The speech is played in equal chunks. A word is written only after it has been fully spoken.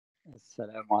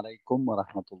Assalamu alaikum wa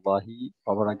rahmatullahi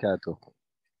wa barakatuh.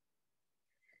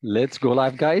 Let's go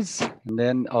live, guys, and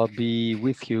then I'll be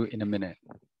with you in a minute.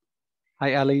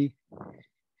 Hi, Ali.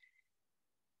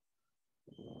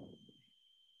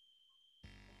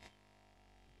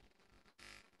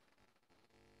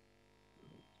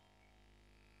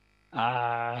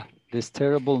 This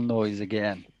terrible noise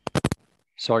again.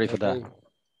 Sorry for that.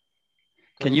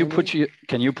 Can you put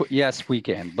yes, we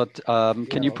can, but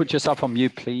can you put yourself on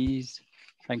mute, please?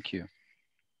 Thank you.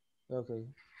 Okay.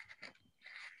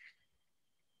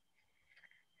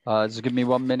 Just give me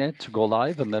 1 minute to go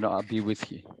live and then I'll be with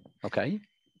you. Okay.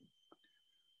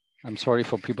 I'm sorry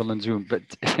for people on Zoom, but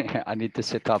I need to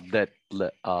set up that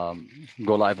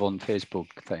go live on Facebook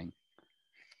thing.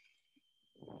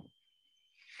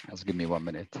 Just give me 1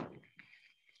 minute.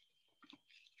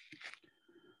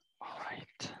 All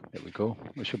right, there we go.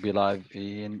 We should be live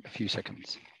in a few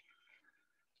seconds.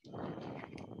 All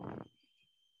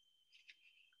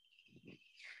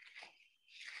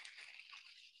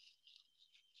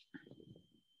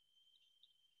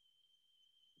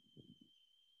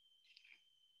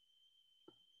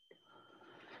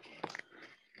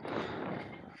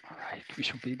right, we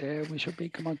should be there. We should be.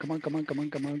 Come on, come on, come on, come on,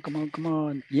 come on, come on, come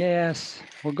on. Yes,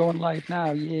 we're going live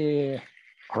now. Yeah.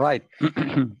 All right.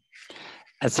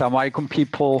 Assalamu alaikum,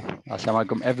 people. Assalamu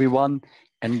alaikum, everyone.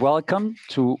 And welcome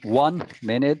to 1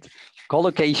 minute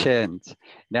collocations.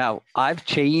 Now, I've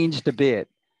changed a bit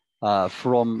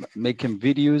from making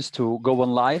videos to go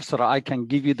on live so that I can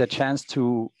give you the chance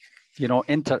to,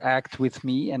 interact with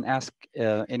me and ask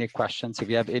any questions if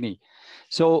you have any.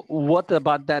 So what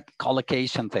about that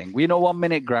collocation thing? We know 1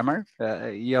 minute grammar.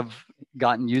 You have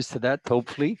gotten used to that,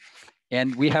 hopefully.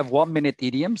 And we have 1 minute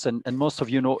idioms, and most of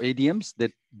you know idioms,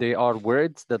 that they are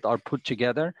words that are put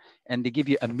together and they give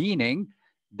you a meaning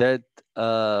that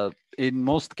in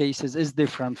most cases is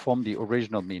different from the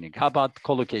original meaning. How about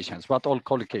collocations? What all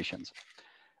collocations?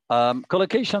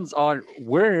 Collocations are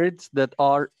words that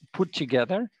are put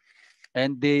together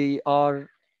and they are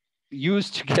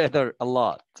used together a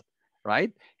lot,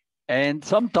 right? And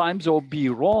sometimes it will be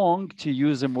wrong to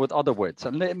use them with other words.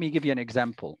 And let me give you an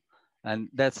example. And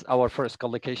that's our first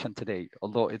collocation today,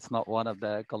 although it's not one of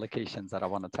the collocations that I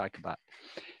want to talk about.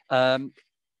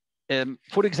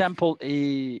 For example,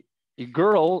 a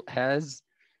girl has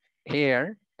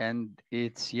hair and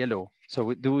it's yellow.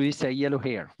 So do we say yellow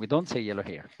hair? We don't say yellow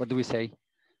hair. What do we say?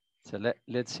 So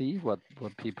let's see what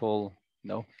people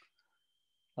know.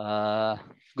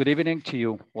 Good evening to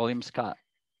you, William Scott.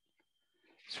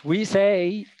 So we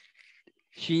say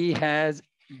she has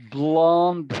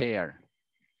blonde hair,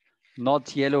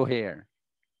 not yellow hair.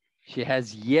 She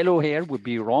has yellow hair would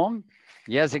be wrong.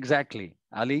 Yes, exactly.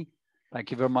 Ali, thank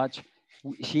you very much.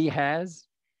 She has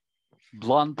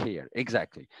blonde hair,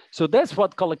 exactly. So that's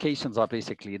what collocations are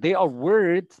basically. They are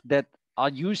words that are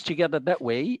used together that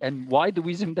way. And why do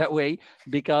we use them that way?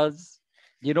 Because,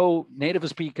 native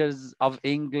speakers of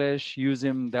English use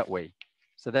them that way.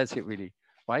 So that's it really.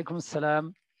 Walaikum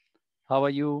salam. How are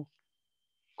you?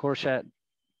 Korshat.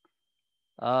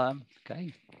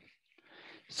 Okay.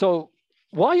 So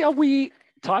why are we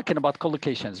talking about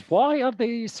collocations? Why are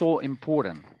they so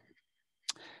important?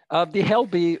 They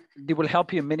will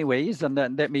help you in many ways, and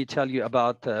then let me tell you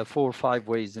about 4 or 5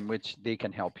 ways in which they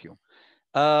can help you.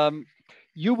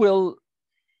 You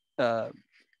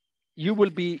will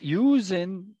be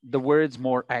using the words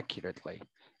more accurately.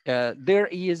 There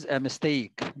is a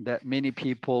mistake that many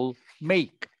people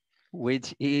make,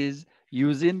 which is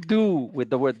using do with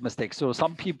the word mistake. So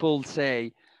some people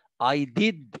say, I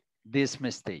did this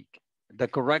mistake. The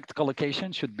correct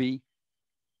collocation should be,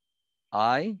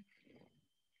 I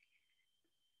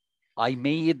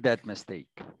made that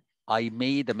mistake. I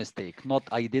made a mistake, not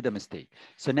I did a mistake.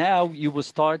 So now you will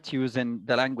start using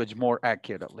the language more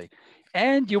accurately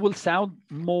and you will sound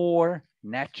more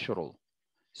natural.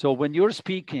 So when you're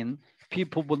speaking,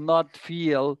 people will not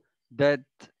feel that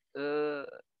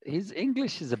his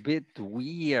English is a bit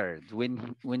weird.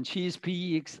 When she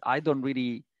speaks, I don't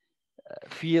really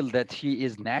feel that she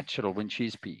is natural when she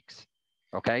speaks.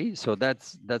 Okay, so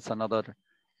that's another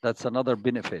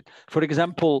benefit. For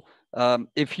example,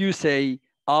 if you say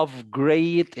of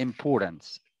great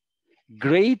importance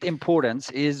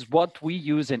is what we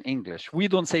use in English. We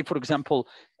don't say, for example,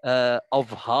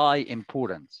 of high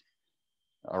importance.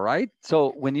 All right.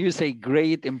 So when you say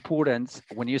great importance,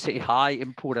 when you say high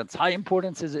importance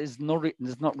is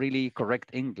not really correct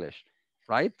English,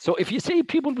 right? So if you say,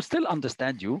 people will still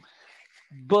understand you,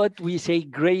 but we say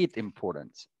great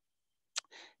importance.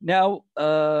 Now,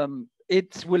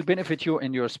 it will benefit you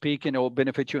in your speaking, it will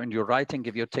benefit you in your writing.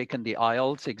 If you're taking the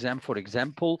IELTS exam, for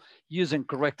example, using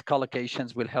correct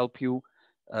collocations will help you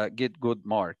get good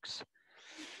marks.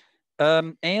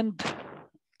 And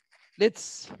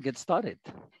let's get started.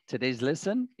 Today's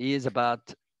lesson is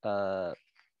about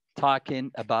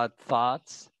talking about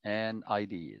thoughts and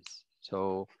ideas.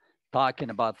 So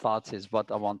talking about thoughts is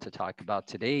what I want to talk about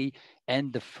today.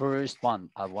 And the first one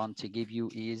I want to give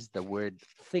you is the word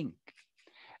think.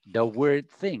 The word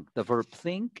think, the verb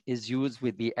think is used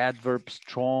with the adverb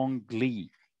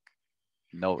strongly.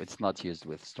 No, it's not used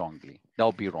with strongly.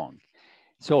 That'll be wrong.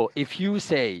 So if you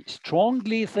say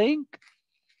strongly think,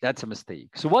 that's a mistake.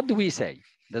 So what do we say?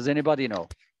 Does anybody know?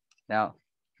 Now,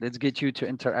 let's get you to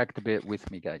interact a bit with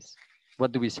me, guys.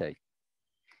 What do we say?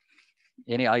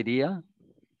 Any idea?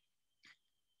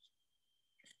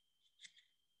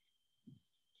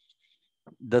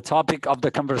 The topic of the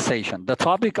conversation. The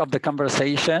topic of the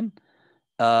conversation,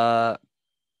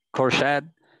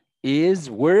 Khorshad, is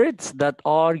words that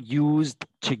are used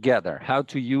together. How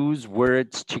to use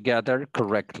words together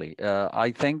correctly. I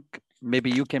think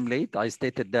maybe you came late. I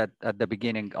stated that at the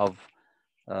beginning of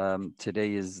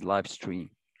today's live stream.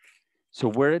 So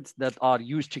words that are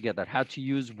used together, how to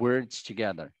use words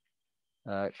together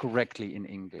correctly in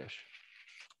English.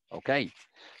 Okay,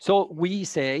 so we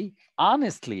say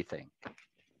honestly think.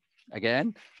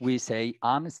 Again, we say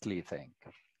honestly think.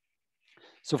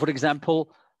 So for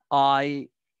example, I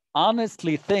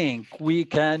honestly think we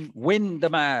can win the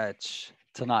match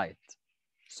tonight.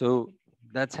 So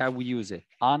that's how we use it,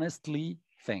 honestly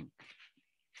think.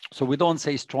 So we don't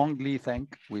say strongly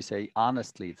think, we say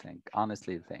honestly think,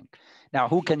 honestly think. Now,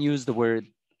 who can use the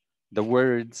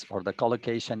words or the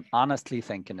collocation honestly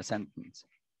think in a sentence?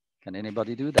 Can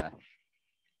anybody do that?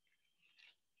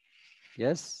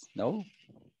 Yes? No?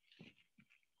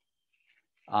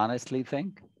 Honestly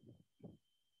think?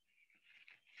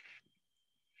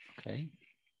 Okay.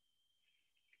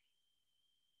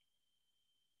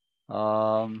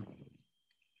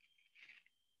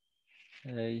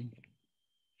 Okay.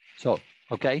 So,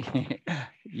 okay,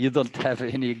 you don't have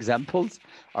any examples?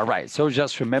 All right, so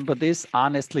just remember this,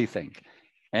 honestly think.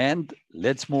 And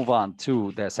let's move on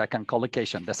to the second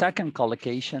collocation. The second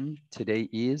collocation today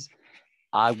is,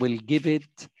 I will give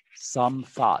it some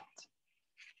thought.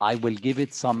 I will give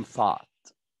it some thought.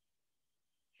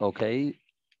 Okay,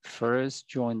 first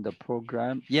join the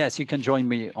program. Yes, you can join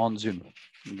me on Zoom.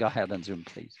 Go ahead on Zoom,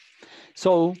 please.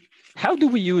 So how do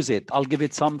we use it? I'll give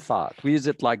it some thought. We use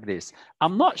it like this.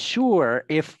 I'm not sure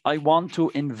if I want to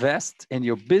invest in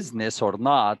your business or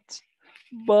not,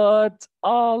 but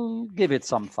I'll give it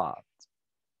some thought.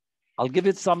 I'll give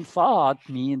it some thought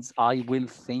means I will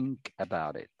think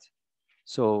about it.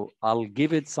 So I'll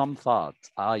give it some thought.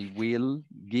 I will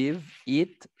give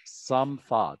it some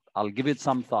thought. I'll give it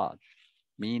some thought,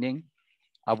 meaning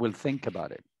I will think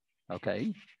about it.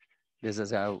 Okay, this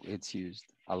is how it's used.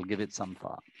 I'll give it some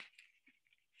thought.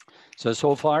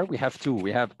 So far we have two.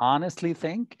 We have honestly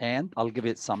think and I'll give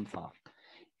it some thought.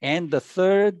 And the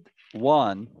third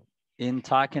one in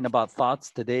talking about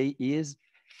thoughts today is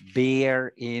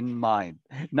bear in mind.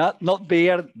 Not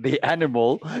bear the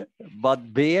animal,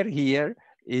 but bear here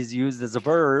is used as a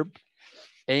verb.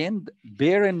 And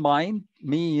bear in mind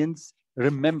means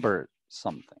remember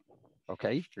something.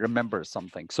 Okay, remember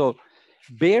something. So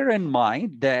bear in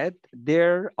mind that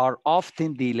there are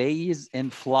often delays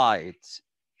in flights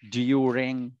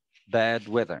during bad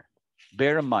weather.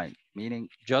 Bear in mind, meaning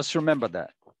just remember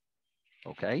that.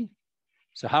 Okay,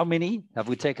 so how many have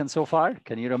we taken so far?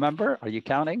 Can you remember? Are you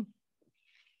counting?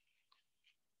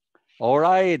 All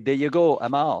right, there you go,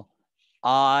 Amal.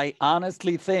 I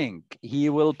honestly think he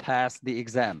will pass the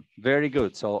exam. Very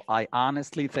good. So I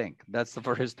honestly think that's the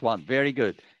first one. Very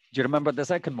good. Do you remember the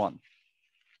second one?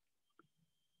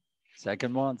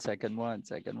 Second one. Second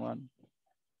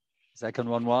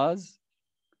one was?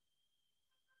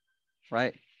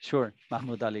 Right, sure,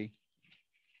 Mahmoud Ali.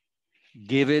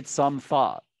 Give it some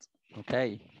thought.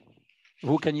 Okay,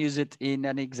 who can use it in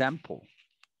an example?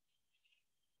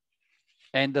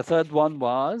 And the third one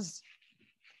was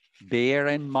bear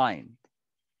in mind.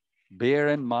 Bear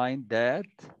in mind that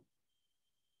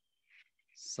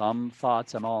some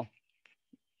thoughts and all.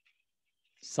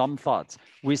 Some thoughts.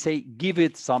 We say give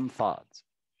it some thoughts.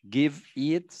 Give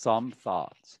it some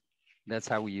thoughts. That's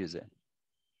how we use it.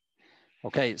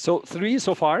 Okay, so 3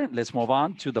 so far. Let's move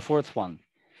on to the fourth one.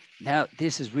 Now,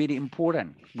 this is really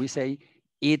important. We say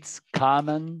it's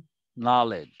common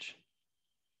knowledge.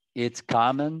 It's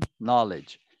common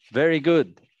knowledge. Very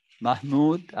good.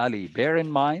 Mahmoud Ali, bear in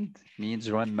mind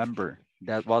means remember.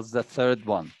 That was the third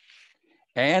one.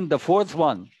 And the fourth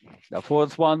one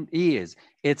is,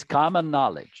 it's common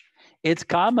knowledge. It's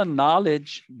common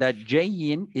knowledge that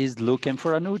Jayin is looking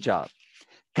for a new job.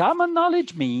 Common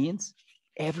knowledge means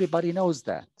everybody knows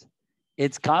that.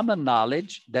 It's common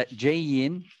knowledge that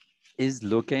Jayin is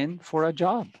looking for a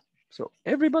job. So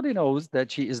everybody knows that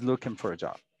she is looking for a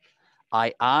job.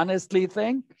 I honestly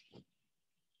think,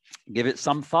 give it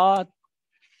some thought,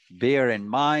 bear in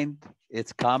mind,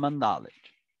 it's common knowledge.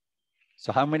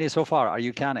 So how many so far are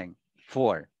you counting?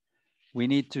 4. We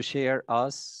need to share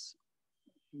us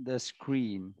the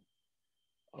screen.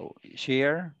 Oh,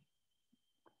 share.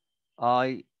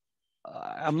 I'm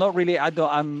not reading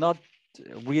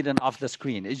off the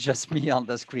screen. It's just me on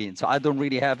the screen. So I don't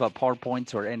really have a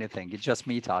PowerPoint or anything. It's just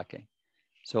me talking.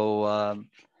 So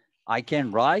I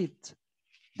can write,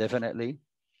 definitely.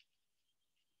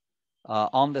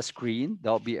 On the screen,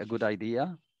 that'll be a good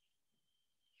idea.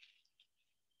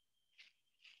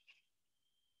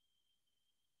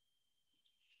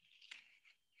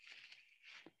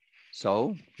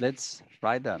 So let's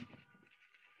write them.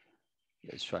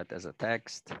 Let's write as a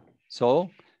text. So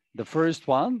the first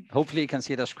one, hopefully you can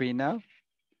see the screen now.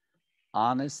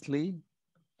 Honestly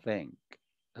think.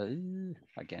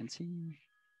 I can't see.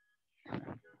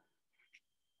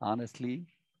 Honestly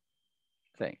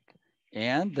think.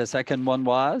 And the second one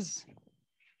was,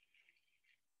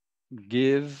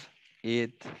 give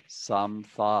it some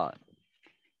thought.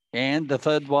 And the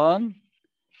third one,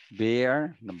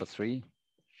 bear, number 3,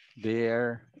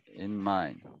 bear in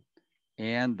mind.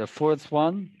 And the fourth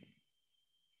one,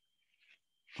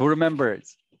 who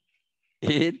remembers?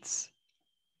 It's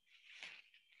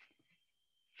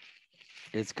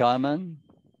common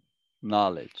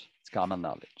knowledge. It's common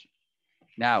knowledge.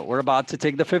 Now we're about to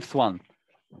take the fifth one.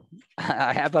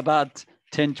 I have about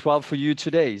 10, 12 for you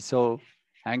today. So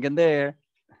hang in there.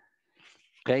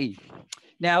 Okay.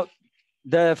 Now,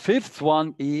 the fifth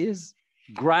one is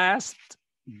grasp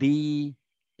the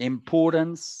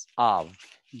importance of.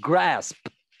 Grasp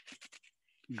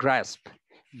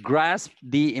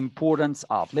the importance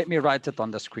of. Let me write it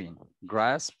on the screen.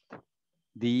 Grasp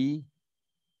the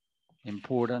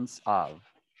importance of.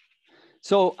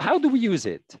 So how do we use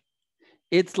it?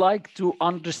 It's like to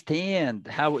understand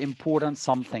how important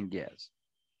something is.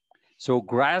 So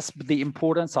grasp the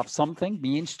importance of something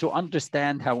means to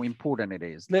understand how important it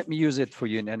is. Let me use it for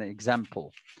you in an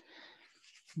example.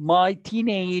 My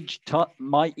teenage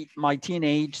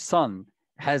son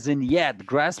hasn't yet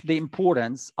grasped the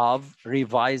importance of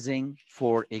revising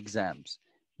for exams.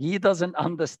 He doesn't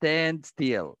understand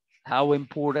still how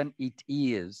important it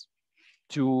is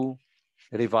to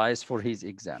revise for his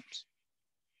exams.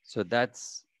 So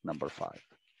that's number 5.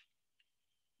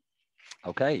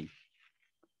 Okay.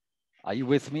 Are you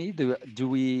with me? Do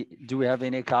we have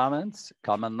any comments?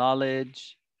 Common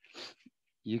knowledge.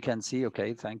 You can see,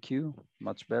 okay, thank you.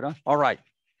 Much better. All right.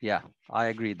 Yeah, I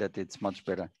agree that it's much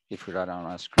better if we write on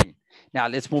our screen. Now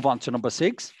let's move on to number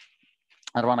 6.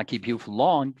 I don't want to keep you for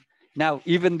long. Now,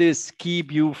 even this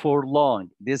keep you for long,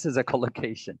 this is a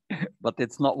collocation, but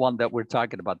it's not one that we're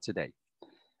talking about today.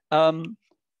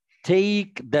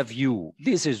 Take the view.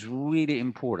 This is really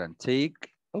important. Take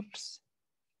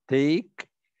the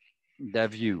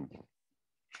view.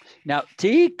 Now,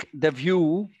 take the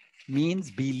view means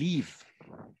believe.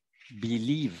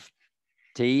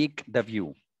 Take the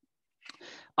view.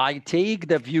 I take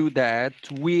the view that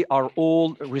we are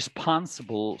all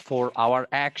responsible for our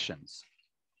actions.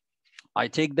 I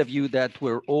take the view that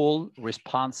we're all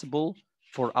responsible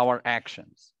for our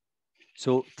actions.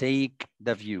 So take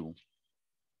the view.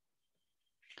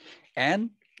 And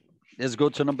let's go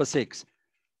to number 6.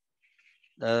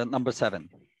 Number 7.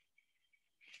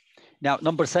 Now,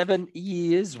 number 7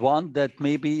 is one that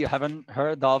maybe you haven't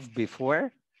heard of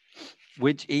before,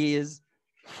 which is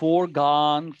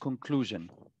foregone conclusion.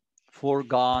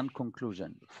 Foregone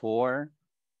conclusion.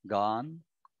 Foregone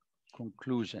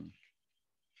conclusion.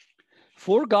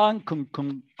 Foregone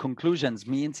conclusions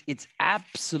means it's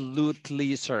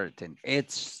absolutely certain.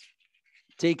 It's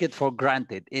take it for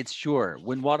granted. It's sure,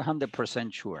 when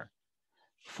 100% sure.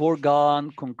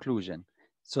 Foregone conclusion.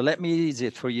 So let me use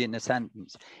it for you in a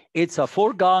sentence. It's a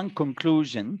foregone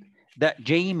conclusion that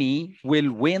Jamie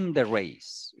will win the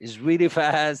race. It's really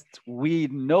fast. We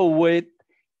know it.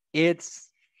 It's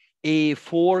a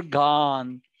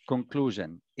foregone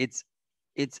conclusion. It's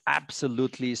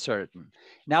absolutely certain.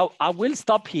 Now, I will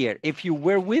stop here. If you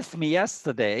were with me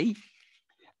yesterday,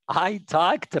 I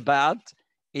talked about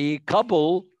a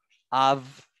couple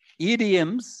of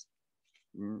idioms.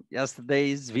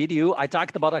 Yesterday's video, I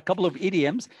talked about a couple of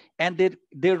idioms, and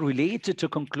they're related to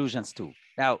conclusions too.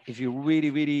 Now, if you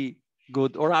really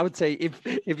Good. Or I would say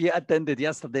if you attended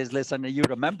yesterday's lesson and you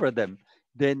remember them,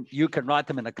 then you can write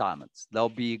them in the comments. That'll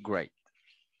be great.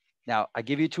 Now, I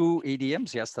give you 2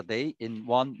 idioms yesterday in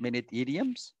 1-minute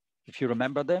idioms. If you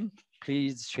remember them,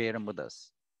 please share them with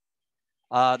us.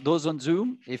 Those on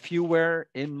Zoom, if you were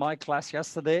in my class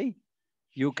yesterday,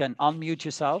 you can unmute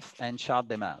yourself and shout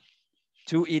them out.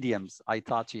 2 idioms I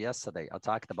taught you yesterday, I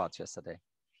talked about yesterday.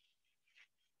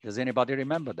 Does anybody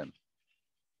remember them?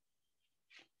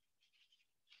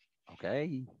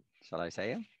 Okay, shall I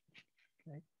say it?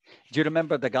 Okay. Do you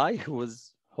remember the guy who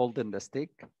was holding the stick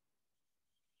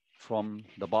from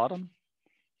the bottom?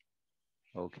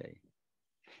 Okay.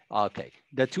 Okay.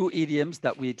 The 2 idioms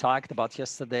that we talked about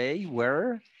yesterday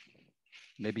were,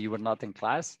 maybe you were not in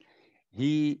class,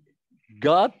 he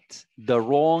got the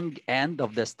wrong end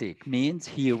of the stick, means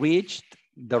he reached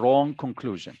the wrong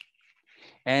conclusion.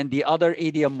 And the other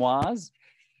idiom was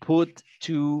put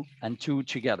 2 and 2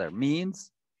 together,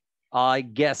 means I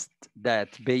guessed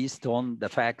that based on the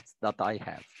facts that I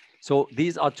have. So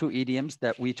these are 2 idioms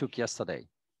that we took yesterday.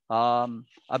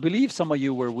 I believe some of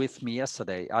you were with me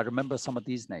yesterday. I remember some of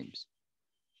these names.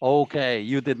 Okay,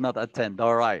 you did not attend.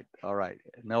 All right, all right.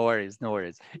 No worries, no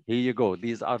worries. Here you go.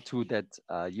 These are 2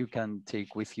 that you can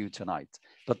take with you tonight.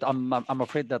 But I'm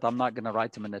afraid that I'm not going to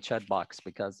write them in the chat box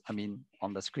because, I mean,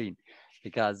 on the screen,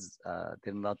 because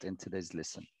they're not in today's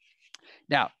lesson.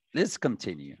 Now, let's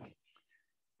continue.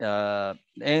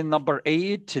 And number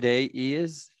 8 today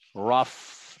is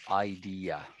rough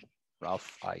idea.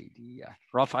 Rough idea.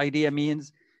 Rough idea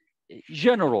means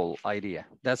general idea.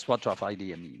 That's what rough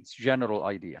idea means, general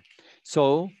idea.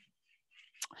 So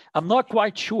I'm not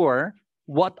quite sure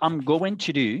what I'm going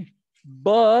to do,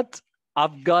 but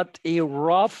I've got a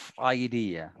rough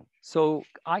idea. So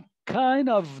I kind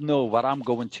of know what I'm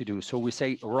going to do. So we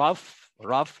say rough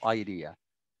idea,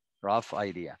 rough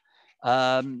idea.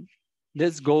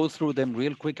 Let's go through them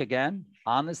real quick again.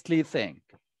 Honestly think,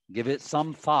 give it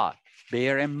some thought,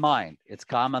 bear in mind, it's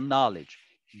common knowledge.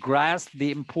 Grasp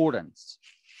the importance,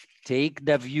 take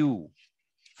the view,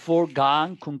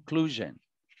 foregone conclusion,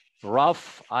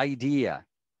 rough idea.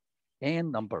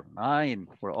 And number 9,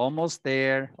 we're almost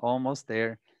there, almost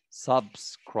there.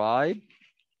 Subscribe,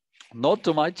 not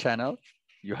to my channel,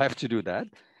 you have to do that,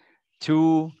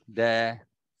 to the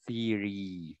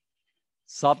theory.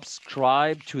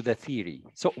 Subscribe to the theory.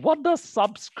 So what does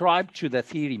subscribe to the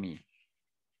theory mean?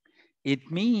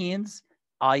 It means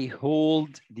I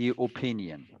hold the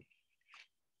opinion.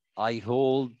 I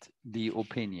hold the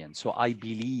opinion. So I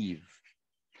believe.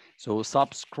 So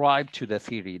subscribe to the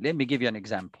theory. Let me give you an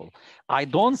example. I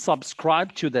don't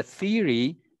subscribe to the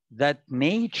theory that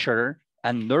nature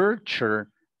and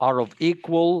nurture are of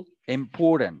equal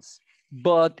importance,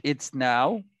 but it's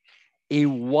now a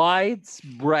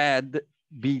widespread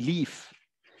belief.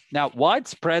 Now,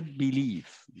 widespread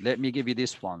belief, let me give you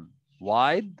this one.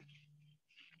 Widespread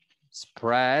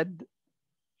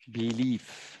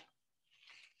belief.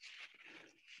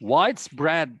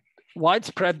 Widespread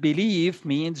belief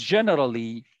means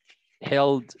generally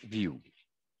held view.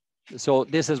 So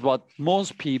this is what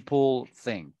most people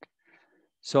think.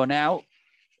 So now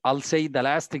I'll say the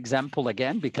last example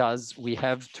again because we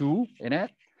have 2 in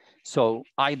it. So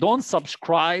I don't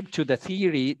subscribe to the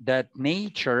theory that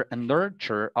nature and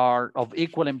nurture are of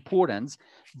equal importance,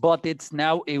 but it's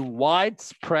now a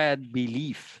widespread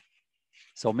belief.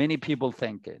 So many people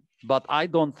think it, but I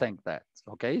don't think that,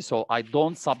 okay? So I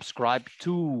don't subscribe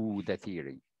to the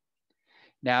theory.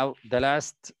 Now, the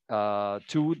last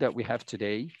 2 that we have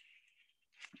today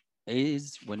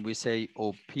is when we say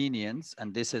opinions,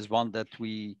 and this is one that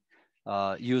we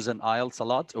use in IELTS a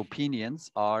lot.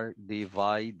 Opinions are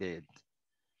divided.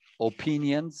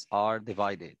 Opinions are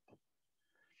divided.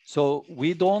 So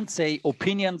we don't say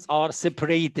opinions are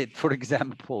separated, for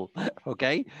example,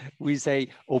 okay? We say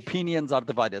opinions are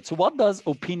divided. So what does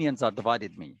opinions are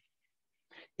divided mean?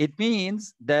 It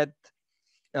means that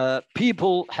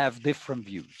people have different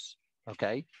views,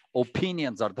 okay?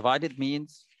 Opinions are divided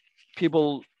means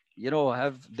people, you know,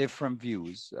 have different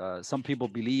views. Some people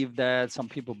believe that, some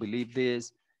people believe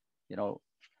this, you know.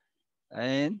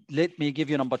 And let me give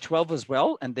you number 12 as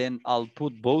well, and then I'll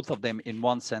put both of them in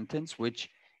one sentence, which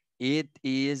it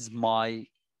is my,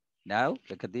 now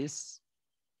look at this,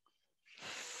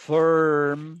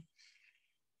 firm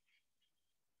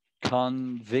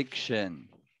conviction.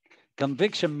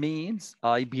 Conviction means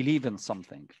I believe in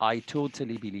something. I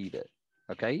totally believe it.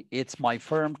 Okay, it's my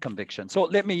firm conviction. So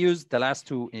let me use the last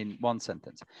 2 in one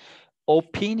sentence.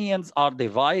 Opinions are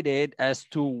divided as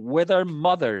to whether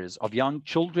mothers of young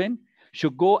children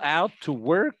should go out to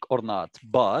work or not,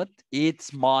 but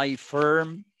it's my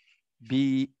firm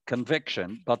be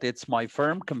conviction, but it's my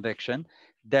firm conviction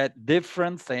that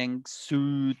different things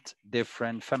suit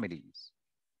different families.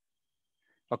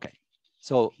 Okay,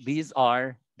 so these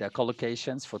are the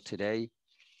collocations for today,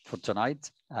 for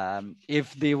tonight.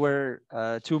 If there were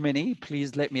too many,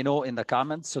 please let me know in the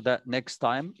comments so that next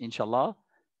time, inshallah,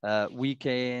 we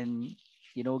can,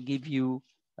 give you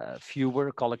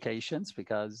fewer collocations,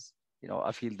 because,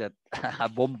 I feel that I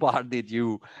bombarded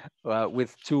you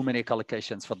with too many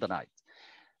collocations for the night.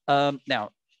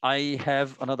 Now, I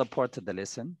have another part of the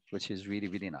lesson, which is really,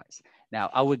 really nice. Now,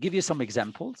 I will give you some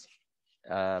examples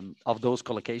of those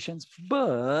collocations,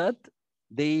 but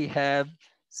they have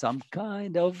some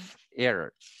kind of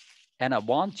error, and I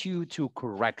want you to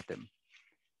correct them.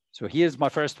 So here's my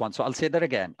first one. So I'll say that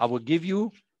again. I will give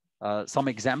you some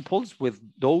examples with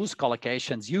those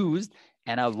collocations used,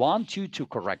 and I want you to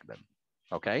correct them.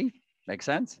 Okay, make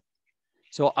sense?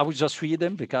 So I will just read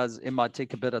them because it might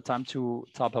take a bit of time to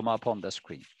type them up on the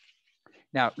screen.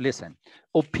 Now, listen,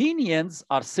 opinions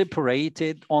are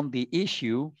separated on the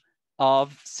issue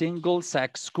of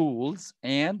single-sex schools,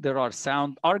 and there are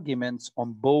sound arguments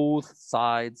on both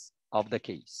sides of the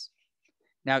case.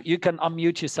 Now, you can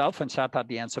unmute yourself and shout out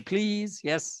the answer, please.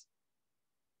 Yes,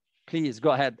 please,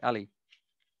 go ahead, Ali.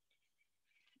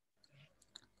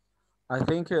 I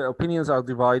think opinions are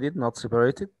divided, not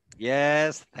separated.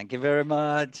 Yes, thank you very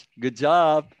much. Good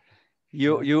job.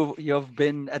 You've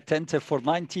been attentive for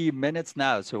 90 minutes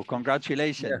now, so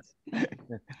congratulations. Yeah.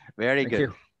 Very Thank good.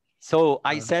 you. So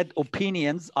I said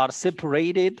opinions are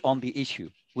separated on the issue.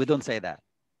 We don't say that.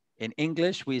 In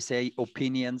English, we say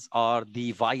opinions are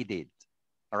divided.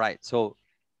 All right, so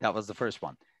that was the first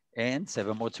one. And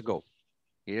 7 more to go.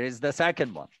 Here is the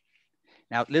second one.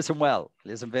 Now listen well,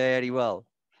 listen very well.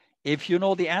 If you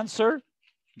know the answer,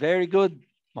 very good,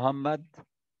 Muhammad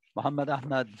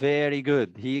Ahmad, very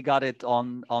good. He got it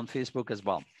on Facebook as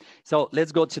well. So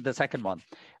let's go to the second one.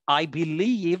 I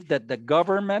believe that the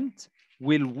government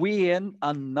will win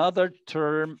another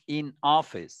term in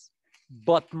office,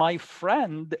 but my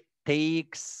friend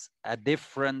takes a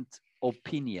different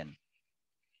opinion.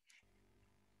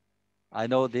 I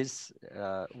know this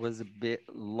was a bit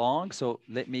long, so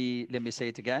let me say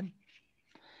it again.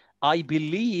 I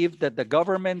believe that the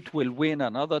government will win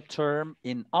another term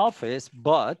in office,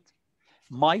 but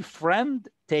my friend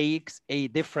takes a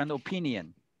different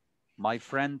opinion. My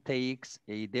friend takes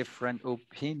a different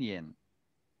opinion.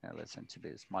 Now listen to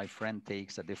this. My friend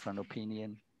takes a different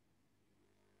opinion.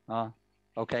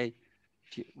 Okay.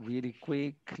 Really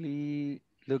quickly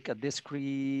look at this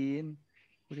screen.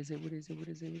 What is it? What is it? What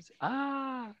is it? What is it?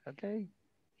 Ah, okay.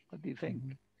 What do you think?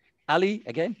 Ali,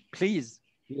 again, please.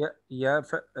 Yeah.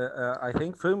 I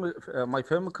think my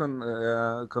firm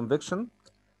conviction.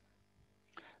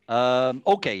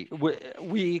 Okay,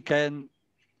 we can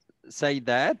say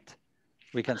that.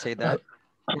 We can say that.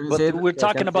 But we're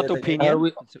talking about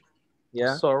opinion.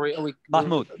 Yeah. Sorry,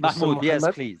 Mahmoud, Mr. yes,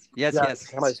 Muhammad? please. Yes, Yeah, yes.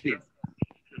 can I speak?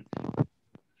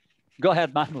 Go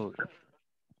ahead, Mahmoud.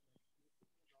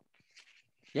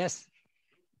 Yes.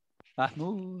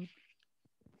 Mahmoud.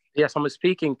 Yes, I'm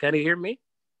speaking. Can you hear me?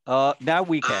 Now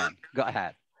we can. Go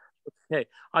ahead. Okay.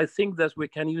 I think that we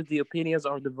can use the opinions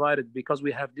are divided because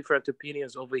we have different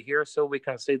opinions over here. So we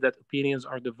can say that opinions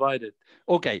are divided.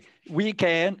 Okay, we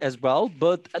can as well,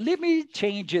 but let me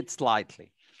change it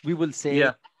slightly. We will say,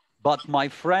 but my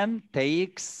friend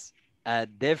takes a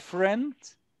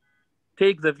different.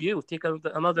 Take the view. Take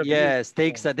another view. Yes,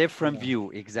 takes a different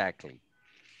view. Exactly.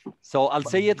 So I'll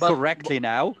say it correctly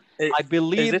now. I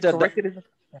believe is it that. correct?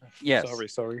 Yes.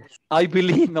 Sorry. I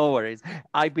believe, no worries.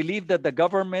 I believe that the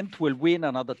government will win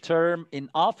another term in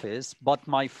office, but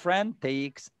my friend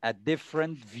takes a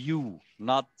different view,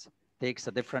 not takes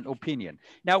a different opinion.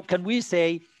 Now, can we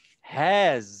say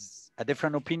has a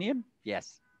different opinion?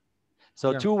 Yes.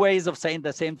 So two ways of saying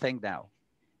the same thing now.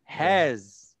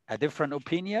 Has a different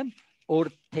opinion or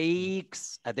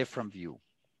takes a different view.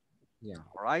 Yeah.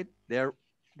 All right.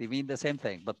 They mean the same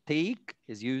thing, but take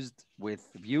is used with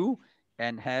view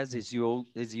and has is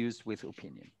used with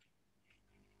opinion.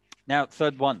 Now,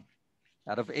 third one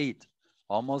out of 8.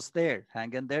 Almost there.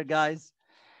 Hang in there, guys.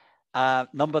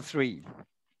 Number 3.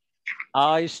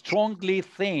 I strongly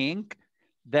think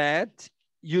that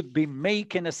you'd be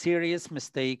making a serious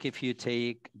mistake if you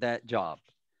take that job.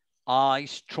 I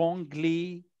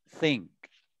strongly think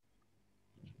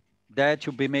that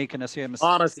you'll be making a serious mistake.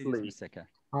 Honestly.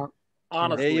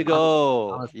 There you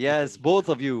go. Yes, both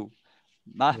of you,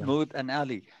 Mahmoud and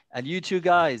Ali. And you two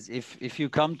guys, if you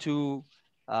come to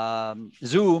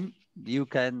Zoom, you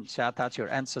can shout out your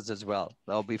answers as well.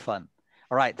 That'll be fun.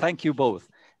 All right, thank you both.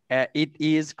 It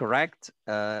is correct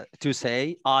to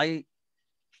say I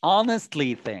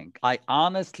honestly think, I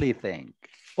honestly think,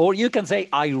 or you can say,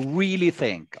 I really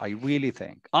think,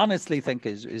 honestly think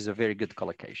is a very good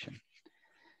collocation.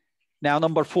 Now,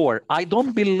 number 4, I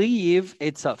don't believe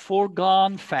it's a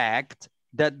foregone fact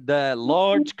that the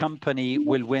large company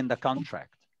will win the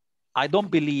contract. I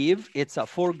don't believe it's a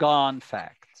foregone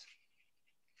fact.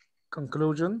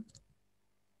 Conclusion.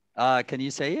 Can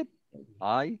you say it?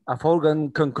 A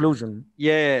foregone conclusion.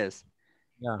 Yes.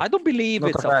 Yeah. I don't believe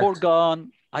Not it's a a fact.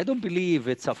 foregone. I don't believe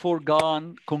it's a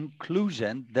foregone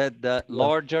conclusion that the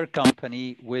larger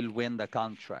company will win the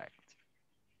contract.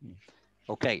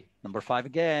 Okay, number 5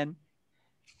 again.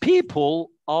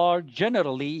 People are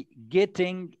generally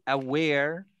getting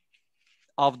aware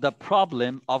of the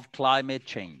problem of climate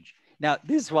change. Now,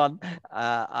 this one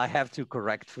I have to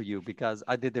correct for you because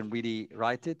I didn't really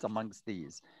write it amongst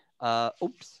these.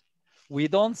 Oops. We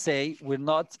don't say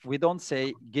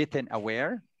getting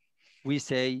aware. We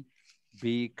say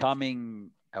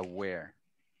becoming aware.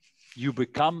 You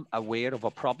become aware of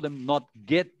a problem, not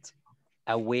get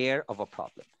aware of a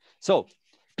problem. So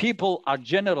people are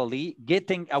generally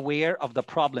getting aware of the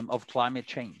problem of climate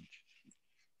change.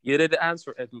 You did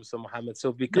answer it, Mr. Mohammed.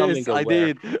 So becoming Yes, aware. I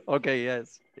did. Okay,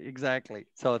 yes, exactly.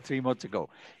 So 3 more to go.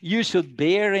 You should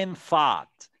bear in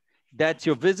thought that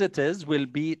your visitors will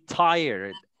be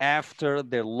tired after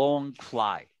their long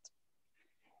flight.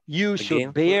 You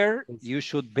should bear in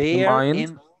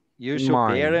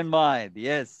mind.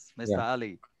 Yes, Mr.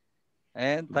 Ali.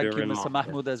 And thank you, Mr.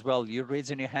 Mahmoud, as well. You're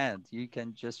raising your hand. You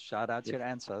can just shout out your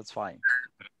answer. That's fine.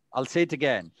 I'll say it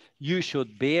again. You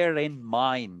should bear in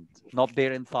mind, not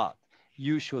bear in thought.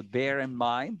 You should bear in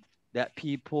mind that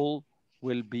people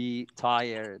will be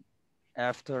tired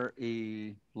after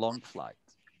a long flight.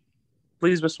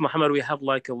 Please, Mr. Muhammad, we have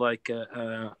like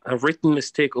a written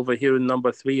mistake over here in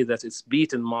number 3 that it's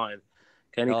beat in mind.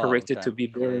 Can you correct it to be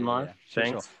bear in mind? Sure,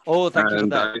 Thanks. sure. Oh, thank you for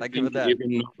that. Thank you for that.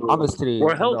 Honestly,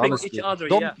 we're helping each other.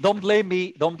 Don't blame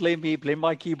me. Don't blame me. Blame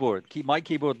my keyboard. My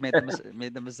keyboard made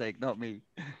the mistake, not me.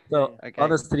 So Okay.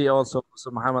 honestly, also,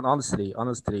 so Muhammad, honestly,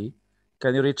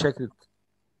 can you recheck it?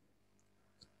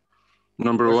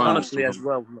 Number 1. Honestly, as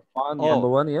well. Number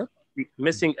 1, yeah.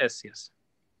 Missing S, yes.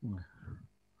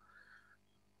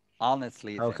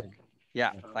 Honestly, okay.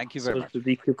 Yeah, thank you very much. To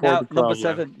be now, number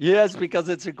 7. Yes, because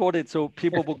it's recorded, so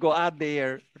people will go out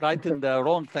there writing the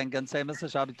wrong thing and say, Mr.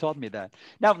 Shabi taught me that.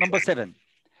 Now, number 7.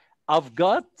 I've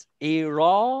got a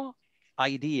raw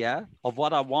idea of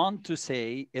what I want to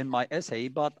say in my essay,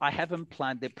 but I haven't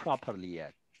planned it properly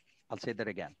yet. I'll say that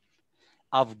again.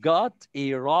 I've got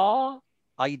a raw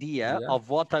idea of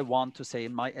what I want to say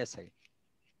in my essay.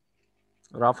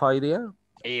 Rough idea?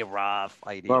 A rough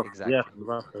idea, exactly. Yeah,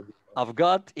 rough idea. I've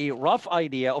got a rough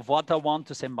idea of what I want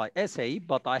to say in my essay,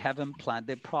 but I haven't planned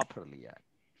it properly yet.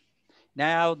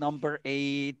 Now, number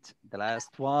 8, the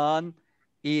last one,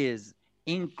 is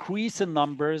increasing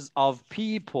numbers of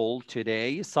people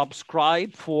today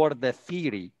subscribe for the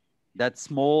theory that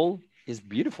small is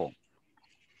beautiful.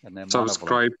 And then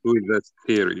subscribe to the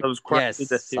theory.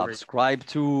 Subscribe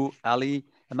to Ali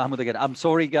and Mahmoud again. I'm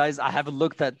sorry, guys. I haven't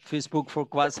looked at Facebook for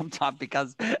quite some time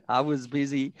because I was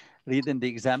busy reading the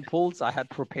examples I had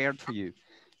prepared for you.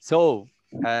 So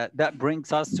that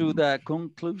brings us to the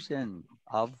conclusion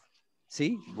of,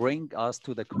 bring us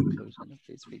to the conclusion of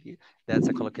this video. That's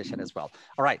a collocation as well.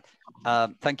 All right.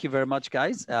 Thank you very much,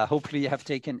 guys. Hopefully you have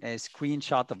taken a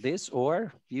screenshot of this,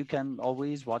 or you can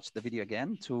always watch the video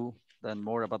again to learn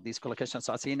more about these collocations.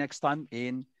 So I'll see you next time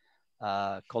in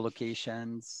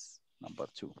collocations number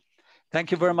 2.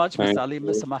 Thank you very much, Mr. Ali,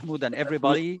 Mr. Mahmoud, and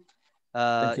everybody,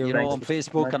 on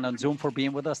Facebook and on Zoom for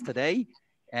being with us today.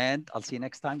 And I'll see you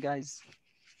next time, guys.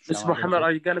 Mr. Muhammad,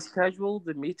 are you going to schedule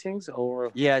the meetings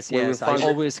or? Yes. I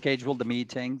always schedule the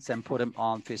meetings and put them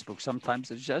on Facebook.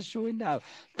 Sometimes it's just showing now.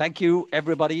 Thank you,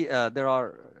 everybody. There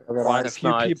are quite a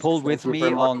few people with me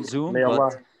on Zoom,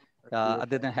 but I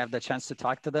didn't have the chance to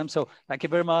talk to them. So thank you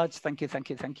very much. Thank you.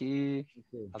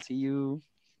 I'll see you.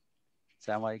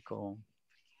 Assalamu alaikum.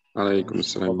 Alaikum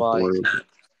assalam. Bye-bye.